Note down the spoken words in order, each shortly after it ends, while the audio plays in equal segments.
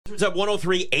Wizards up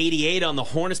 103-88 on the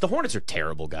Hornets. The Hornets are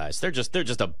terrible, guys. They're just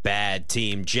a bad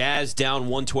team. Jazz down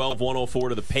 112-104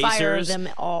 to the Pacers. Fire them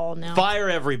all now. Fire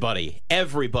everybody.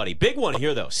 Everybody. Big one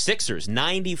here, though. Sixers,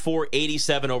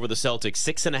 94-87 over the Celtics.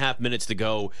 6.5 minutes to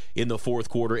go in the fourth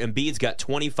quarter. Embiid's got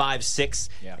 25, 6,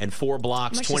 and 4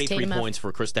 blocks. 23 points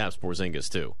for Kristaps Porzingis,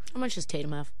 too. How much does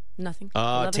Tatum have? Nothing.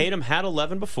 Tatum had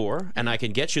 11 before, and I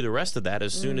can get you the rest of that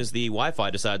as soon as the Wi-Fi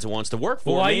decides it wants to work for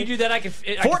me. While you do that, I can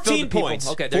 14 points.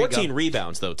 Okay, there 14 you go.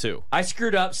 rebounds, though, too. I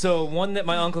screwed up. So one that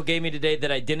my uncle gave me today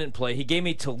that I didn't play, he gave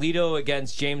me Toledo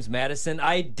against James Madison.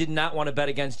 I did not want to bet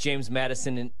against James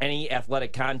Madison in any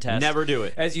athletic contest. Never do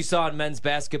it. As you saw in men's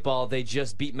basketball, they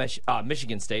just beat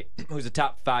Michigan State, who's a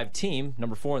top 5 team,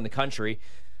 number 4 in the country.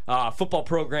 Football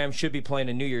program should be playing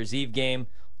a New Year's Eve game.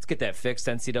 Let's get that fixed,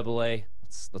 NCAA.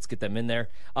 Let's get them in there.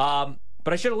 But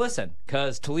I should have listened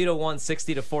because Toledo won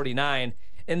 60-49,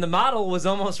 and the model was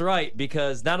almost right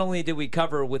because not only did we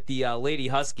cover with the Lady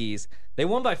Huskies, they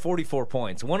won by 44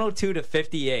 points,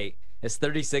 102-58 as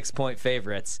 36-point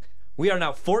favorites. We are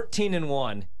now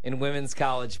 14-1 in women's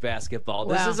college basketball.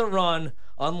 Wow. This is a run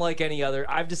unlike any other.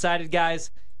 I've decided, guys,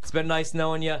 it's been nice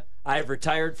knowing you. I've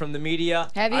retired from the media.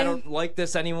 Have you? I don't like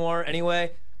this anymore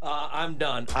anyway. I'm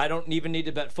done. I don't even need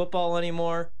to bet football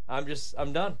anymore. I'm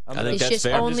done. I think It's that's just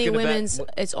fair. only women's.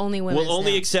 It's only women's. We'll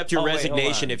only now. accept your Oh, wait,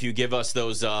 resignation hold on. if you give us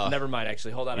those. Never mind.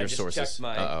 Actually, hold on. Your I just sources. checked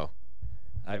my.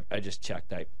 Uh-oh. I just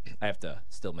checked. I have to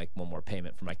still make one more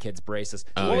payment for my kids' braces.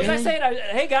 Oh, what was yeah. I saying?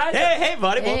 Hey guys. Hey,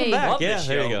 buddy, welcome Hey. back. Love Yeah, this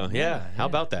there you show. go. Yeah, how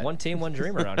about that? One team, one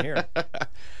dream around here.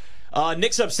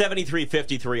 Knicks up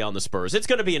 73-53 on the Spurs. It's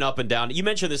going to be an up and down. You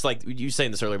mentioned this, like you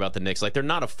saying this earlier about the Knicks. Like they're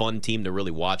not a fun team to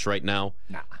really watch right now.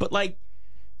 Nah. But like,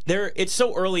 it's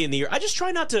so early in the year. I just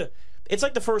try not to. It's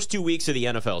like the first 2 weeks of the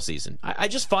NFL season. I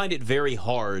just find it very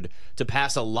hard to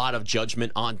pass a lot of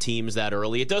judgment on teams that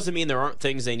early. It doesn't mean there aren't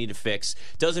things they need to fix.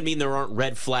 Doesn't mean there aren't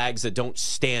red flags that don't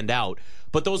stand out.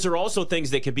 But those are also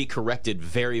things that can be corrected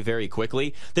very, very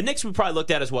quickly. The Knicks we probably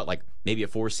looked at as what, like maybe a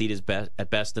 4 seed is at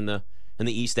best in the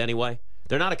East anyway.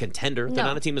 They're not a contender. They're No.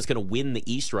 not a team that's going to win the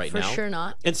East right now. For sure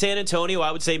not. And San Antonio,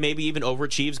 I would say maybe even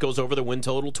overachieves, goes over the win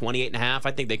total, 28.5.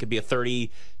 I think they could be a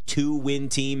 32-win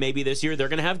team maybe this year. They're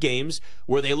going to have games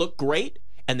where they look great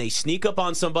and they sneak up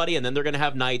on somebody, and then they're going to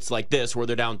have nights like this where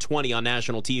they're down 20 on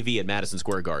national TV at Madison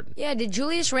Square Garden. Yeah, did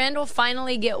Julius Randle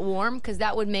finally get warm? Because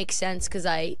that would make sense because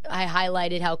I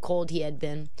highlighted how cold he had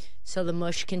been. So the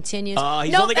mush continues.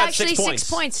 He's nope, only got actually 6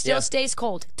 points. Still Yeah. stays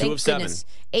cold. 2 Thank of 7. goodness.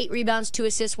 8 rebounds, 2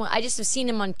 assists. 1. I just have seen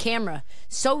him on camera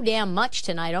so damn much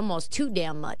tonight, almost too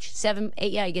damn much. 7,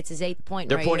 8. Yeah, he gets his 8th point.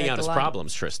 They're right pointing here out at his the line.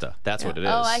 problems, Trista. That's what it is.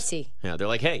 Oh, I see. Yeah, they're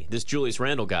like, hey, this Julius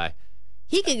Randle guy,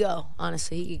 He could go.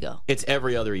 Honestly, he could go. it's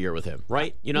every other year with him,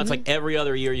 right? You know, it's like every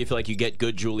other year you feel like you get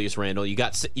good Julius Randle. You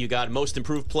got most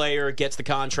improved player, gets the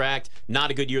contract.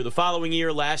 Not a good year the following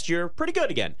year. Last year, pretty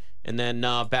good again. And then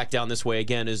back down this way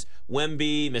again is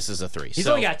Wemby, misses a 3. He's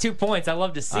only got 2 points. I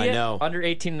love to see I it. know. Under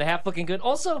 18.5, looking good.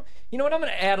 Also, you know what? I'm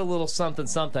going to add a little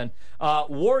something.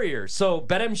 Warriors. So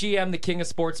BetMGM, the king of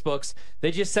sportsbooks, they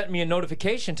just sent me a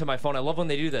notification to my phone. I love when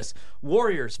they do this.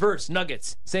 Warriors versus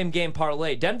Nuggets. Same game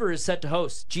parlay. Denver is set to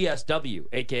host GSW,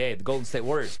 a.k.a. the Golden State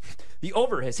Warriors. The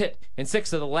over has hit in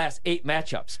 6 of the last 8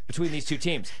 matchups between these two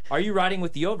teams. Are you riding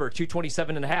with the over,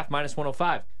 227.5, minus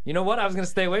 105? You know what? I was going to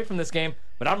stay away from this game,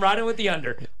 but I'm riding with the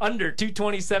under. Under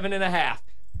 227.5.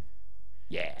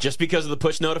 Yeah. Just because of the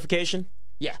push notification?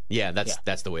 Yeah. Yeah,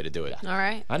 that's the way to do it. All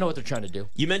right. I know what they're trying to do.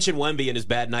 You mentioned Wemby and his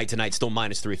bad night tonight, still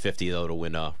minus 350 though to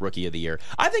win Rookie of the Year.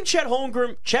 I think Chet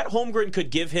Holmgren could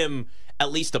give him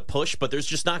at least a push, but there's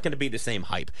just not going to be the same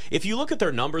hype. If you look at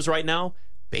their numbers right now,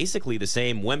 basically the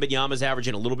same. Wembanyama's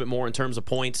averaging a little bit more in terms of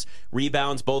points,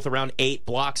 rebounds, both around 8,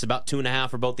 blocks about 2.5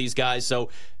 for both these guys. So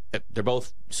they're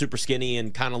both super skinny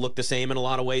and kind of look the same in a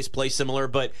lot of ways, play similar.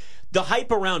 But the hype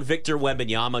around Victor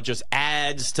Wembanyama just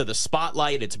adds to the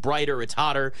spotlight. It's brighter, it's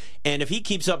hotter. And if he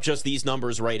keeps up just these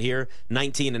numbers right here,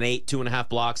 19 and 8, 2.5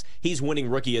 blocks, he's winning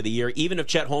Rookie of the Year. Even if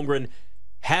Chet Holmgren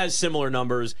has similar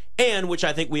numbers, and which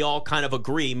I think we all kind of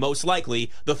agree, most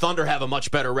likely, the Thunder have a much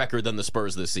better record than the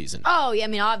Spurs this season. Oh, yeah. I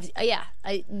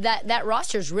mean, that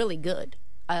roster's really good.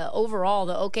 Overall,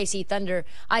 the OKC Thunder,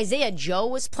 Isaiah Joe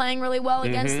was playing really well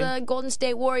against the Golden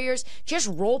State Warriors. Just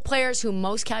role players who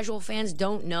most casual fans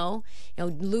don't know. You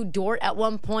know, Lou Dort at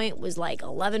one point was like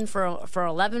 11 for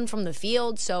 11 from the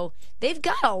field. So they've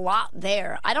got a lot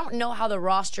there. I don't know how the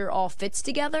roster all fits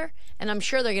together, and I'm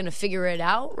sure they're going to figure it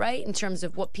out, right, in terms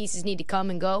of what pieces need to come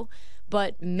and go.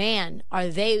 But, man, are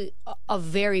they a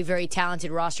very, very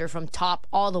talented roster from top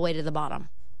all the way to the bottom.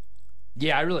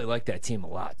 Yeah, I really like that team a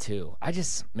lot, too.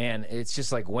 Man, it's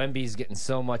just like Wemby's getting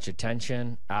so much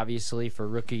attention, obviously, for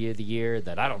Rookie of the Year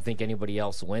that I don't think anybody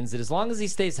else wins it. As long as he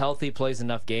stays healthy, plays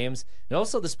enough games. And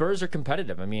also, the Spurs are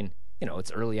competitive. I mean,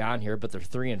 it's early on here, but they're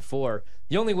 3-4.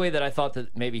 The only way that I thought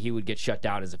that maybe he would get shut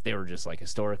down is if they were just, like,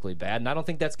 historically bad. And I don't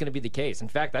think that's going to be the case. In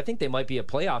fact, I think they might be a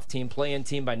playoff team, play-in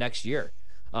team by next year.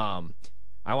 I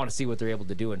want to see what they're able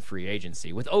to do in free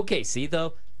agency. With OKC,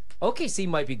 though, OKC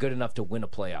might be good enough to win a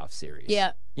playoff series.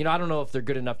 Yeah. I don't know if they're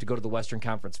good enough to go to the Western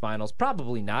Conference Finals.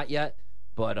 Probably not yet,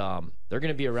 but they're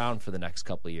going to be around for the next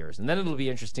couple of years. And then it'll be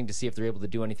interesting to see if they're able to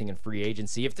do anything in free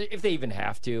agency, if they even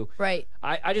have to. Right.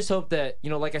 I just hope that,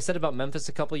 like I said about Memphis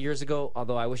a couple of years ago,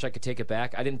 although I wish I could take it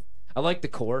back, I like the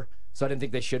core, so I didn't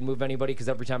think they should move anybody, because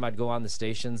every time I'd go on the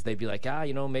stations, they'd be like,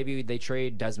 maybe they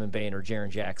trade Desmond Bane or Jaren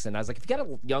Jackson. I was like, if you got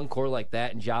a young core like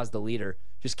that and Ja's the leader,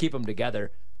 just keep them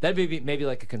together. That'd be maybe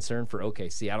like a concern for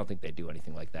OKC. I don't think they do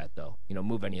anything like that, though.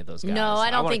 Move any of those guys. No,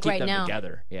 I don't think keep right them now.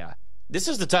 Together. Yeah. This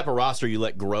is the type of roster you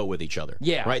let grow with each other.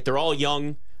 Yeah. Right? They're all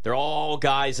young. They're all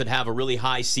guys that have a really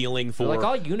high ceiling for... They're like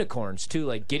all unicorns, too.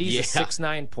 Like, Giddey's a Yeah.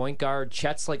 6'9" point guard.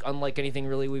 Chet's, like, unlike anything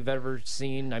really we've ever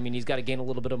seen. I mean, he's got to gain a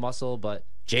little bit of muscle, but...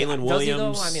 Jalen Does he,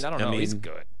 Williams. though? I mean, I don't know. He's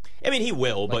good. I mean, he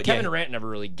will, but Kevin yeah, Durant never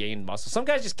really gained muscle. Some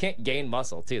guys just can't gain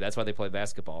muscle, too. That's why they play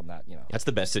basketball, not, that's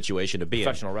the best situation to be in.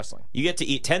 professional wrestling. You get to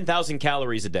eat 10,000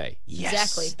 calories a day. Yes.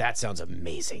 Exactly. That sounds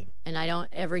amazing. And I don't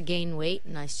ever gain weight,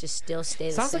 and I just still stay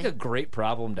the Sounds same. like a great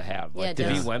problem to have. Like, Yeah, it to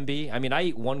be does. Wemby. I mean, I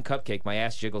eat one cupcake, my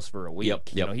ass jiggles for a week.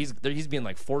 Yep. He's being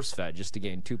like force fed just to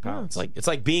gain 2 pounds. It's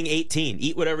like being 18.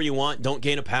 Eat whatever you want. Don't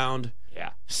gain a pound.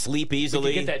 Yeah. Sleep You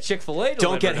easily. get that Chick-fil-A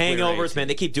Don't get delivered if we were hangovers, 18. man.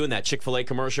 They keep doing that Chick-fil-A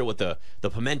commercial with the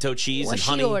pimento cheese What's and she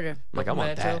honey. order? I'm like, I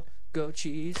want Pimento, that. Go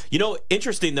cheese.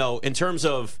 Interesting though, in terms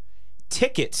of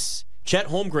tickets, Chet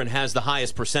Holmgren has the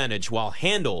highest percentage, while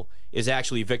handle is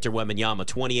actually Victor Wembanyama,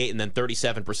 28, and then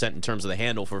 37% in terms of the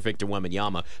handle for Victor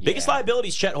Wembanyama. Biggest liability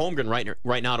is Chet Holmgren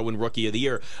right now to win Rookie of the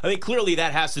Year. I mean, clearly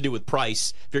that has to do with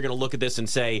price. If you're going to look at this and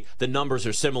say the numbers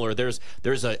are similar, there's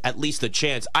at least a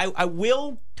chance. I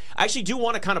actually do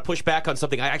want to kind of push back on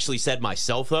something I actually said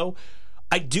myself, though.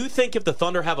 I do think if the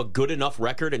Thunder have a good enough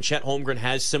record and Chet Holmgren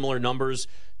has similar numbers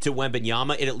to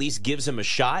Wembanyama, it at least gives him a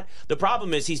shot. The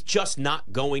problem is he's just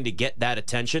not going to get that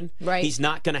attention. Right. He's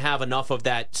not going to have enough of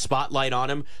that spotlight on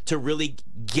him to really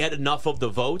get enough of the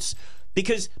votes.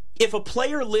 Because if a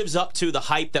player lives up to the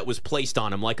hype that was placed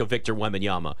on him, like a Victor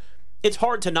Wembanyama, it's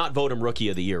hard to not vote him Rookie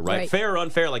of the Year, right? Fair or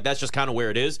unfair, like that's just kind of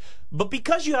where it is. But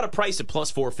because you had a price at plus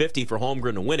 450 for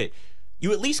Holmgren to win it,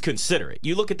 you at least consider it.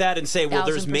 You look at that and say, well,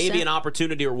 there's 1000%. maybe an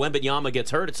opportunity where Wembanyama gets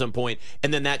hurt at some point,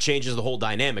 and then that changes the whole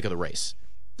dynamic of the race.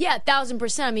 Yeah,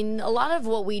 1,000%. I mean, a lot of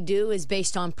what we do is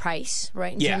based on price,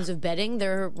 right? In terms of betting,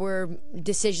 there were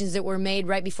decisions that were made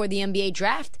right before the NBA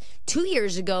draft 2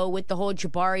 years ago with the whole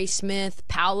Jabari Smith,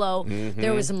 Paolo.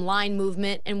 There was some line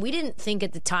movement, and we didn't think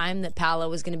at the time that Paolo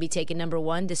was going to be taken number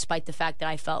one, despite the fact that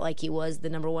I felt like he was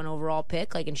the number one overall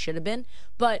pick, like, and should have been.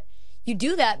 But you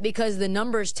do that because the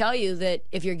numbers tell you that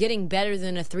if you're getting better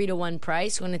than a 3-to-1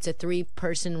 price when it's a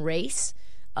 3-person race,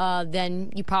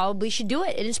 then you probably should do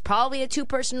it. It is probably a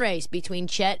 2-person race between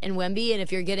Chet and Wemby, and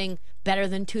if you're getting better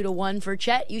than 2-to-1 for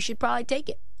Chet, you should probably take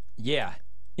it. Yeah.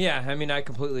 I mean, I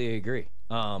completely agree.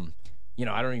 I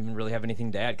don't even really have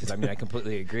anything to add because, I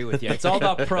completely agree with you. It's all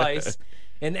about price.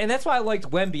 And that's why I liked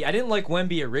Wemby. I didn't like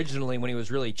Wemby originally when he was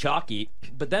really chalky,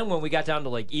 but then when we got down to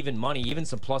like even money, even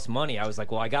some plus money, I was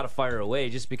like, well, I got to fire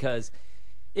away just because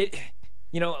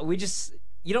you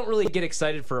don't really get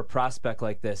excited for a prospect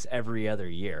like this every other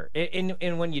year.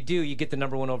 And when you do, you get the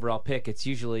number one overall pick. It's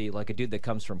usually like a dude that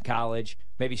comes from college,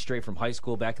 maybe straight from high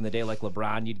school back in the day, like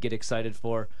LeBron you'd get excited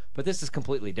for. But this is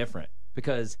completely different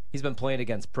because he's been playing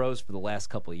against pros for the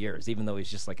last couple of years, even though he's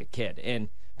just like a kid. And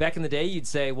back in the day, you'd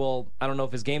say, well, I don't know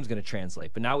if his game's going to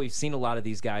translate. But now we've seen a lot of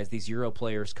these guys, these Euro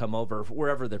players, come over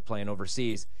wherever they're playing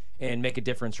overseas and make a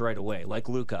difference right away, like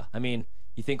Luka. I mean,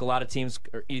 you think a lot of teams,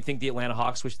 or you think the Atlanta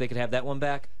Hawks wish they could have that one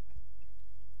back?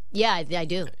 Yeah, I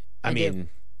do. I mean,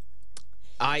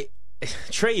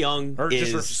 Trae Young Or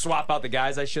is... just swap out the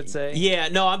guys, I should say. Yeah,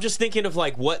 no, I'm just thinking of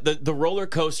like what the roller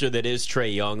coaster that is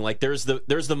Trae Young. Like there's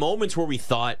the moments where we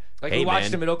thought, Like hey, we watched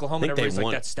man, him at Oklahoma, and I think everybody's they like,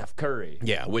 won. "That's Steph Curry."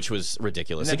 Yeah, which was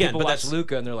ridiculous. And then Again, people but watch that's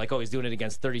Luka, and they're like, "Oh, he's doing it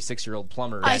against 36-year-old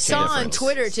plumber." I That's the saw on difference.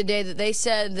 Twitter today that they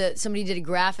said that somebody did a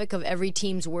graphic of every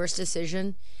team's worst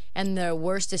decision, and the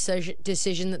worst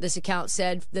decision that this account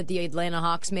said that the Atlanta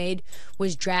Hawks made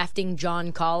was drafting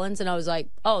John Collins, and I was like,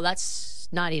 oh, that's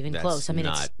not even That's close. I mean,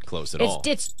 not close at it's all.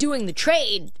 it's doing the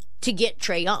trade to get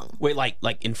Trae Young. Wait, like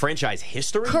in franchise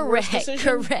history? Correct, worst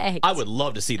decision? correct. I would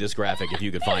love to see this graphic if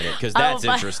you could find it, because that's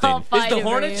interesting. I'll Is find the it for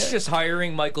Hornets you. just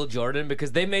hiring Michael Jordan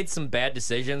because they made some bad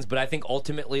decisions, but I think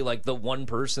ultimately, like, the one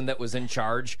person that was in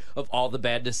charge of all the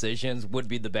bad decisions would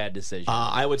be the bad decision.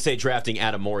 I would say drafting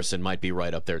Adam Morrison might be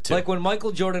right up there, too. Like, when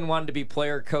Michael Jordan wanted to be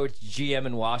player, coach, GM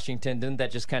in Washington, didn't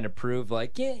that just kind of prove,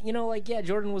 like,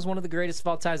 Jordan was one of the greatest of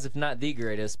all time, if not the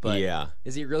greatest, but Yeah.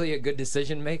 is he really a good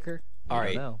decision maker? All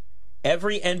right. I don't know.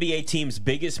 Every NBA team's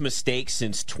biggest mistake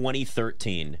since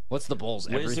 2013. What's the Bulls?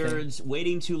 Everything? Wizards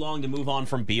waiting too long to move on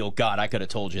from Beal. God, I could have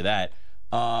told you that.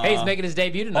 Hey, he's making his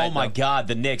debut tonight. Oh, my though. God,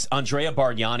 the Knicks. Andrea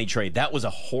Bargnani trade. That was a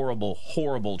horrible,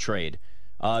 horrible trade.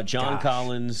 John Gosh.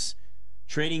 Collins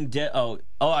trading... the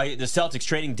Celtics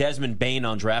trading Desmond Bane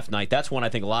on draft night. That's one I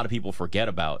think a lot of people forget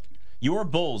about. Your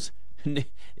Bulls, the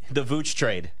Vooch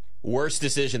trade. Worst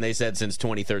decision they said since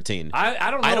 2013. I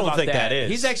don't know I don't about think that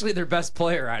is. He's actually their best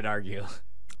player, I'd argue.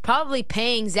 Probably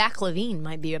paying Zach LaVine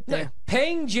might be up there.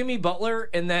 Paying Jimmy Butler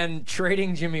and then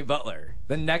trading Jimmy Butler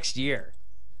the next year.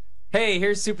 Hey,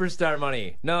 here's superstar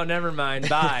money. No, never mind.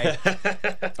 Bye.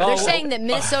 They're saying that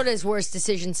Minnesota's worst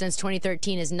decision since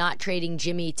 2013 is not trading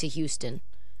Jimmy to Houston.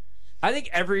 I think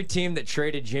every team that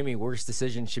traded Jimmy, worst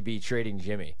decision should be trading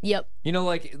Jimmy. Yep. You know,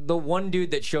 like the one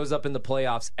dude that shows up in the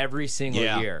playoffs every single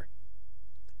year.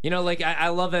 You know, like I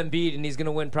love Embiid, and he's going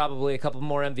to win probably a couple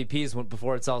more MVPs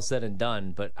before it's all said and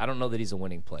done, but I don't know that he's a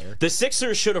winning player. The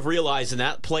Sixers should have realized in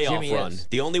that playoff Jimmy run, is.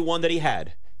 the only one that he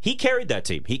had, he carried that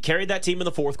team. He carried that team in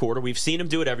the fourth quarter. We've seen him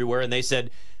do it everywhere, and they said,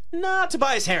 nah,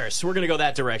 Tobias Harris, we're going to go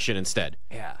that direction instead.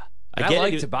 Yeah. I I get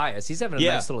like it. Tobias. He's having a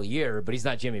nice little year, but he's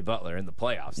not Jimmy Butler in the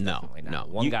playoffs. No, Definitely not.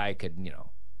 no. One guy could,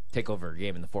 take over a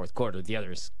game in the fourth quarter. The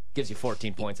others gives you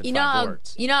 14 points and You know 5 how,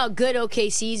 boards. you know how good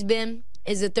OKC's been?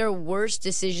 Is that their worst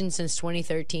decision since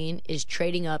 2013 is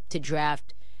trading up to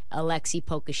draft Alexei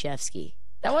Pokashevsky.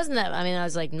 That wasn't that. I mean, I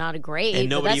was like not a great. And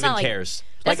but nobody that's even not like, cares.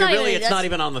 that's Like, not really, even- it's not that's-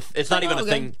 even on the. It's not even a okay.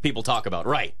 thing people talk about,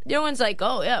 right? No one's like,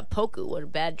 oh yeah, Poku, what a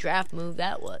bad draft move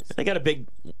that was. They got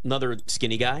another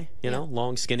skinny guy,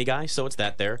 long skinny guy. So it's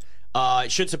that there.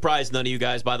 It should surprise none of you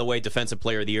guys. By the way, Defensive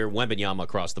Player of the Year, Wembanyama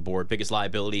across the board, biggest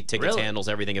liability, tickets, Really? handles,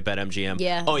 everything at BetMGM.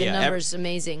 Yeah, Oh the yeah, numbers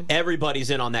amazing. everybody's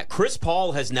in on that. Chris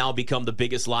Paul has now become the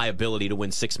biggest liability to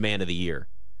win Sixth Man of the Year.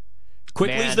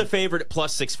 Quickly's Man. the favorite at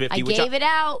plus 650. I which gave it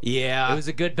out. Yeah, It was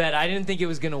a good bet. I didn't think it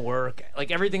was going to work.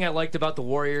 Like everything I liked about the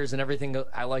Warriors and everything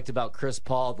I liked about Chris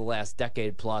Paul the last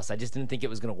decade plus, I just didn't think it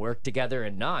was going to work together.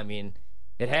 And no, I mean,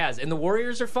 it has. And the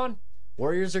Warriors are fun.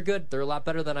 Warriors are good. They're a lot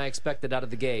better than I expected out of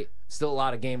the gate. Still a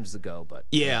lot of games to go, but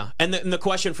yeah. And the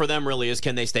question for them really is,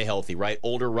 can they stay healthy? Right,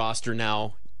 older roster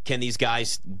now. Can these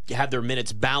guys have their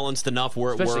minutes balanced enough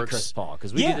where especially it works? Chris Paul,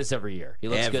 because we Yeah. do this every year. He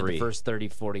looks good Every- the first 30,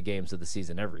 40 games of the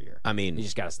season every year. I mean, You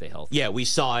just got to stay healthy. yeah, we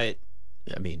saw it.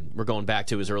 I mean, we're going back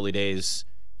to his early days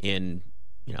in,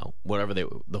 whatever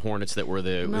the Hornets that were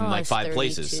in No, like it's 5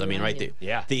 places. 32, I mean, I right? knew.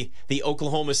 Yeah. The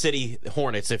Oklahoma City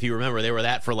Hornets, if you remember, they were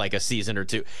that for like a season or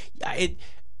two.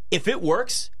 If it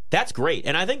works, that's great.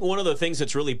 And I think one of the things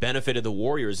that's really benefited the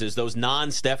Warriors is those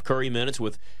non-Steph Curry minutes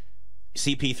with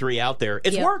CP3 out there.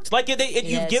 It's Yep. worked. Like you've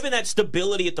Yes. given that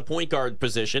stability at the point guard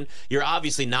position. You're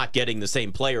obviously not getting the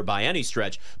same player by any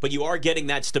stretch, but you are getting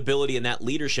that stability and that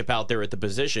leadership out there at the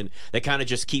position that kind of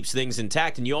just keeps things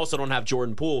intact. And you also don't have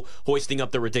Jordan Poole hoisting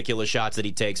up the ridiculous shots that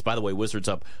he takes. By the way, Wizards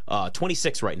up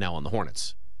 26 right now on the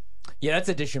Hornets. Yeah, that's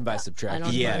addition by I subtraction.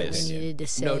 don't Yeah, know it what is. we needed to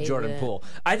say. No Jordan that. Poole.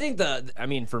 I think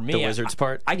for me, The Wizards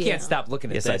part? I can't Yeah. stop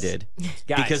looking at Yes, this. I did.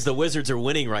 Guys, Because the Wizards are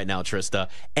winning right now, Trista.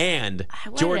 And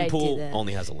Why Jordan did I do Poole that?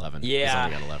 only has 11. Yeah. He's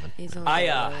only got 11. He's only I,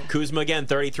 got 11. Kuzma again,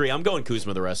 33. I'm going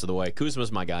Kuzma the rest of the way.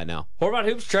 Kuzma's my guy now. Horvat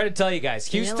Hoops tried to tell you guys,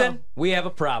 Houston, Yellow. we have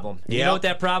a problem. You Yeah. know what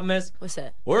that problem is? What's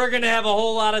that? We're going to have a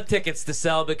whole lot of tickets to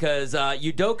sell because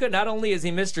Udoka, not only is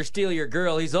he Mr. Steal Your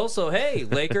Girl, he's also, hey,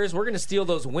 Lakers, we're going to steal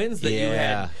those wins that Yeah. you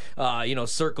had,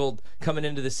 circled coming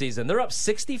into the season. They're up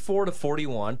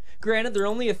 64-41. Granted, they're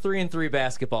only a 3-3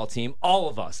 basketball team. All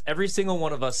of us, every single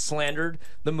one of us, slandered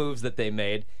the moves that they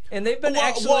made. And they've been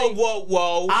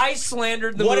Whoa. I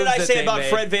slandered the What moves did I that say they about made.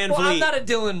 Fred VanVleet? Well, I'm not a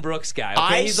Dylan Brooks guy. Okay?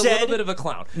 I He's a said- little bit of a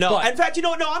clown. No, But in fact,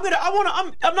 no.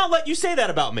 I'm not letting you say that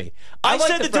about me. I like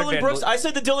said the the Fred Dylan Brooks. VanVleet. I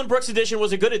said the Dylan Brooks edition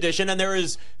was a good edition, and there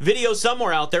is video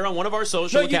somewhere out there on one of our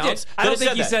social no, you accounts. did. I don't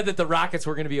think you that. said that the Rockets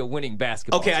were going to be a winning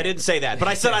basketball Okay, team. I didn't say that, but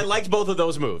I said I liked both of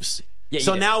those moves. Yeah, you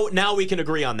so did. now we can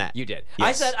agree on that. You did.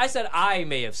 Yes. I said I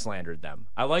may have slandered them.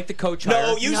 I like the coach No,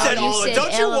 hire. you No, said you all of said it.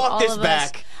 Don't you all walk this of us.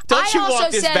 back. Don't you I also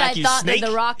walk this said back, I you thought snake. that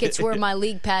the Rockets were my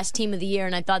league pass team of the year,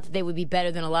 and I thought that they would be better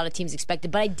than a lot of teams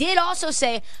expected. But I did also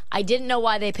say I didn't know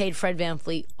why they paid Fred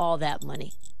VanVleet all that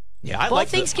money. Yeah, I Both like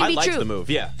things can I be liked true. the move.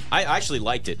 Yeah, I actually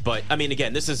liked it. But I mean,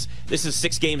 again, this is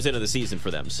 6 games into the season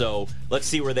for them. So let's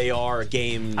see where they are.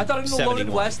 Game. I thought in the 71. loaded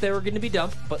West they were going to be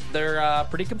dumped, but they're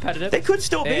pretty competitive. They could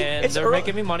still be. And It's they're early.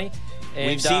 making me money. And,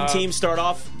 We've seen teams start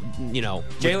off,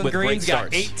 Jalen with great Green's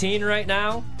got starts. 18 right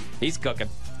now. He's cooking.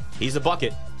 He's a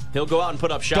bucket. He'll go out and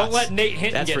put up shots. Don't let Nate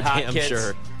Hinton That's get for hot, damn kids.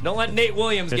 sure. Don't let Nate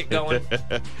Williams get going.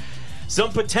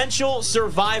 Some potential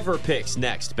survivor picks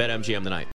next. BetMGM tonight.